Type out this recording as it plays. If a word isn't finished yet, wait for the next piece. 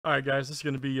All right, guys, this is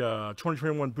going to be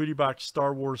 2021 Booty Box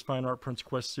Star Wars Fine Art Prince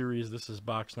Quest Series. This is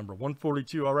box number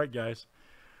 142. All right, guys.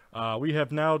 We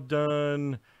have now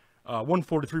done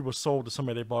 143 was sold to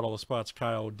somebody. They bought all the spots,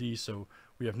 Kyle D. So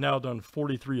we have now done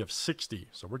 43 of 60.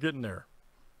 So we're getting there.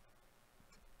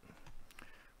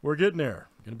 We're getting there.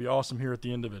 Going to be awesome here at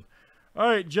the end of it. All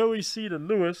right, Joey C. to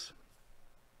Lewis.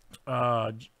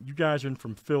 You guys are in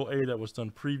from Phil A. That was done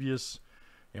previous.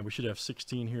 And we should have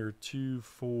 16 here. 2,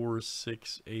 4,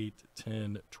 6, 8,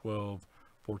 10, 12,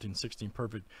 14, 16.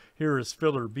 Perfect. Here is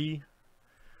filler B.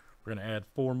 We're going to add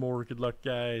 4 more. Good luck,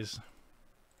 guys.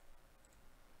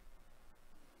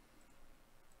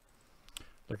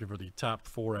 Looking for the top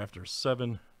 4 after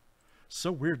 7.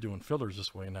 So weird doing fillers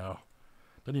this way now.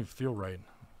 Doesn't even feel right.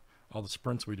 All the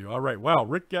sprints we do. All right. Wow.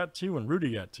 Rick got 2 and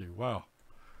Rudy got 2. Wow.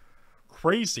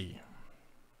 Crazy.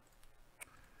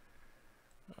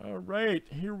 All right,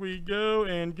 here we go,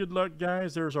 and good luck,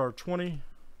 guys. There's our 20.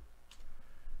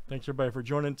 Thanks, everybody, for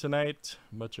joining tonight.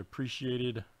 Much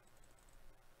appreciated.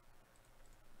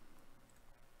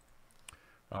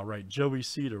 All right, Joey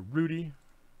C. to Rudy.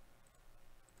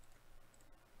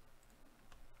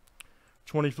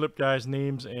 20 flip, guys,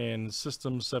 names and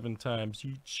systems 7 times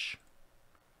each.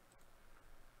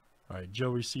 All right,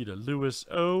 Joey C. to Lewis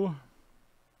O.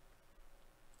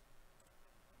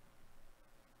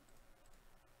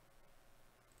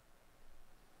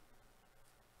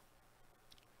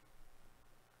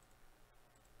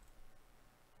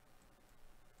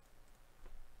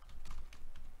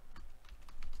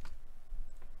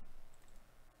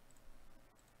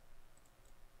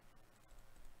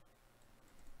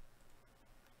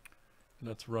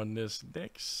 Let's run this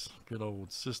next. Good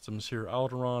old systems here.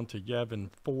 Alderon to Gavin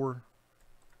 4.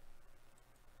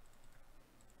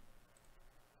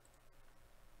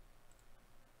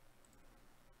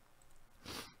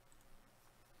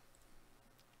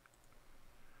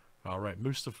 All right,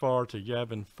 Mustafar to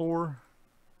Gavin 4.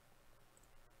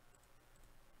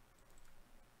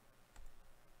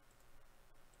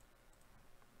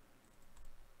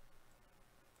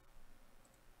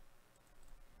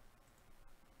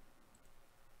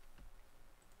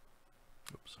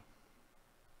 Oops.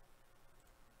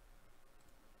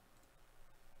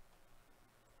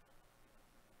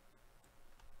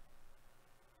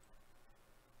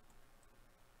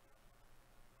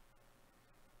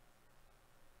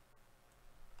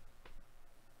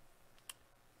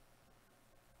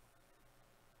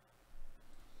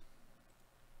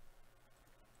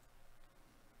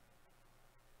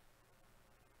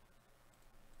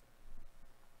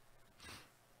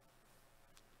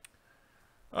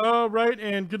 All right,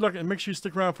 and good luck, and make sure you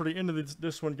stick around for the end of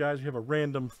this one, guys. We have a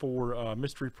random for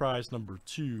mystery prize number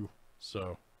 2,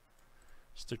 so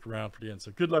stick around for the end.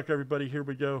 So good luck, everybody. Here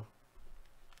we go.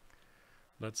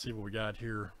 Let's see what we got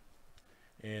here.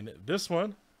 And this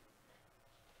one,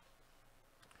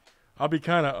 I'll be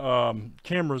kind of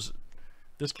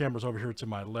this camera's over here to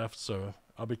my left, so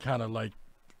I'll be kind of like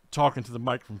talking to the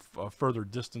mic from a further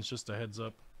distance, just a heads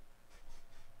up.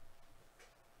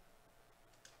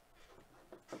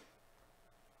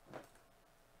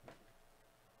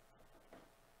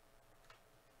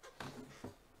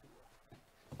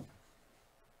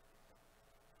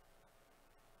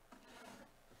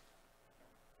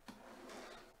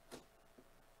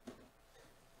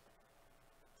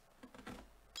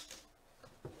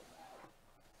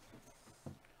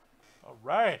 All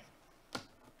right.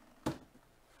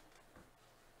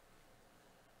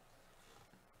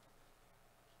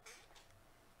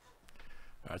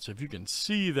 All right, so if you can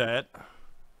see that.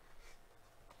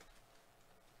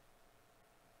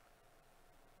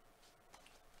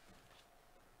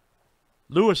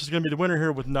 Lewis is going to be the winner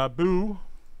here with Naboo.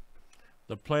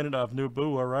 The planet of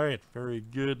Naboo. All right, very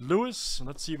good, Lewis.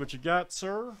 Let's see what you got,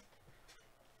 sir.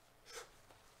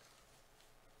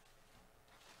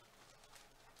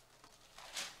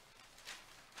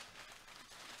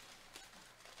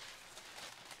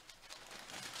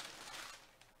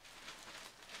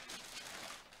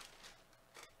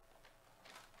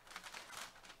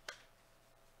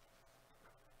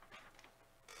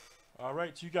 All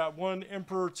right, so you got 1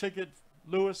 Emperor ticket,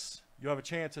 Lewis. You have a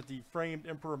chance at the framed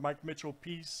Emperor Mike Mitchell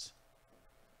piece,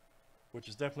 which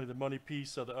is definitely the money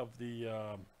piece of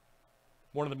the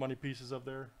one of the money pieces of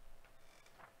there.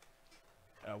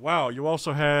 Wow, you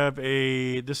also have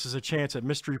this is a chance at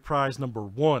mystery prize number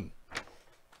 1.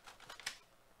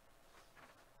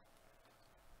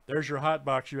 There's your hot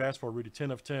box you asked for, Rudy,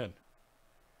 10 of 10.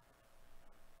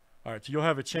 All right, so you'll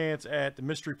have a chance at the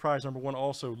mystery prize number 1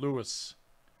 also, Lewis.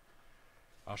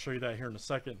 I'll show you that here in a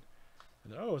second.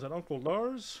 And, oh, is that Uncle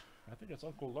Lars? I think it's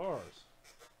Uncle Lars.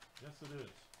 Yes, it is.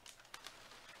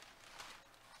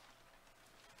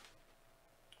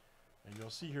 you'll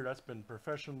see here that's been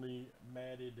professionally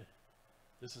matted.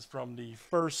 This is from the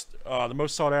first, the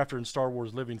most sought after in Star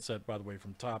Wars living set, by the way,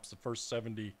 from Topps, the first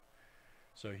 70.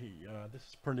 So this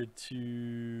is printed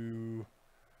to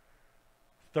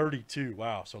 32.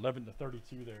 Wow, so 11 to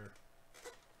 32 there.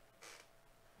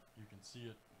 You can see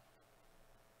it.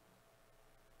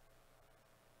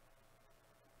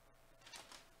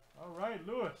 All right,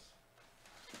 Lewis.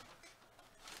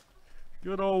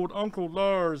 Good old Uncle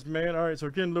Lars, man. All right, so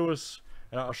again, Lewis,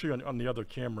 and I'll show you on the other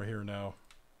camera here now.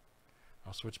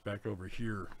 I'll switch back over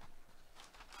here.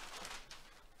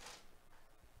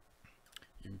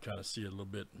 You can kind of see it a little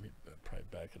bit. Let me probably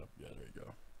back it up. Yeah, there you go.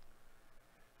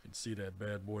 You can see that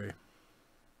bad boy.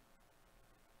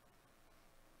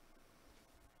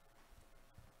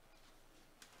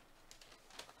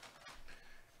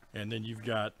 And then you've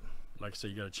got, like I say,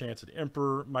 you got a chance at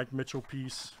Emperor, Mike Mitchell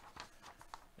piece,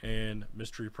 and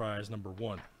Mystery Prize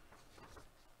 #1.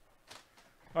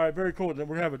 All right, very cool. Then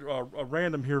we're going to have a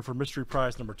random here for Mystery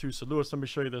Prize #2. So, Lewis, let me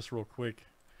show you this real quick.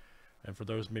 And for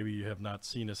those maybe you have not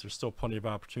seen this, there's still plenty of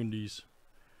opportunities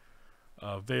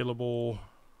available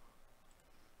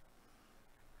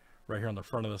right here on the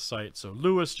front of the site. So,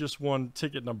 Lewis just won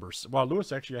ticket number. Wow,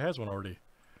 Lewis actually has one already.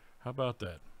 How about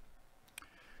that?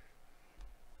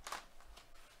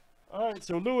 All right,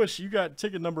 so Lewis, you got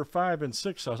ticket number 5 and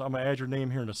 6. I'm going to add your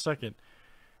name here in a second.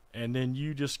 And then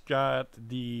you just got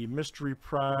the Mystery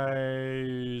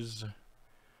Prize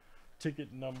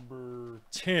ticket number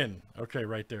 10. Okay,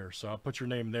 right there. So I'll put your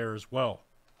name there as well.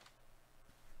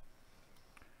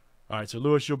 All right, so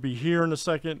Lewis, you'll be here in a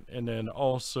second. And then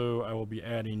also I will be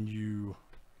adding you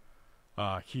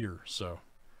here. So,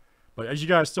 but as you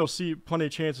guys still see, plenty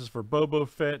of chances for Boba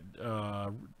Fett,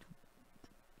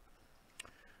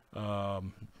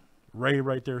 Ray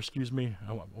right there, excuse me.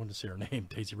 I wanted to say her name,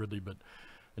 Daisy Ridley, but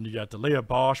and you got the Leia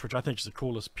Bosch, which I think is the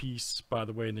coolest piece, by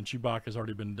the way, and then Chewbacca's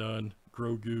already been done,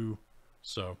 Grogu.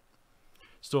 So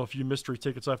still a few mystery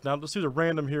tickets left. Now let's do the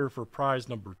random here for prize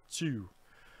 #2.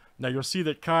 Now you'll see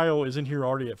that Kyle is in here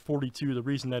already at 42. The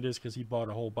reason that is because he bought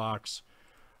a whole box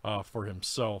for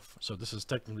himself. So this is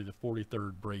technically the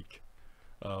 43rd break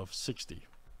of 60.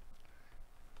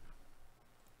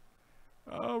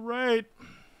 All right.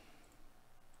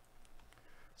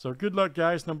 So good luck,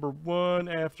 guys. #1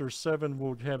 after 7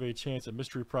 will have a chance at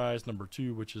Mystery Prize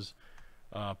 #2, which is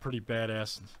pretty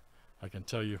badass, I can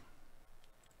tell you.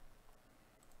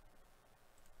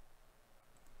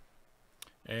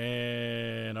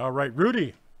 And all right,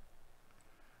 Rudy.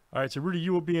 All right, so Rudy,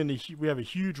 you will be in the. We have a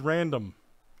huge random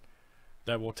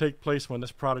that will take place when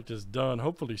this product is done.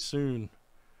 Hopefully soon,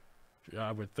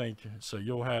 I would think. So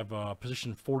you'll have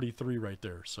position 43 right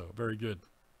there. So very good.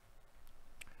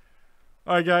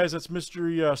 All right, guys, that's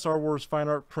Mystery Star Wars Fine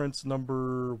Art Prints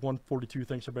 #142.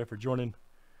 Thanks, everybody, for joining.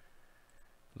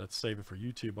 Let's save it for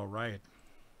YouTube. All right.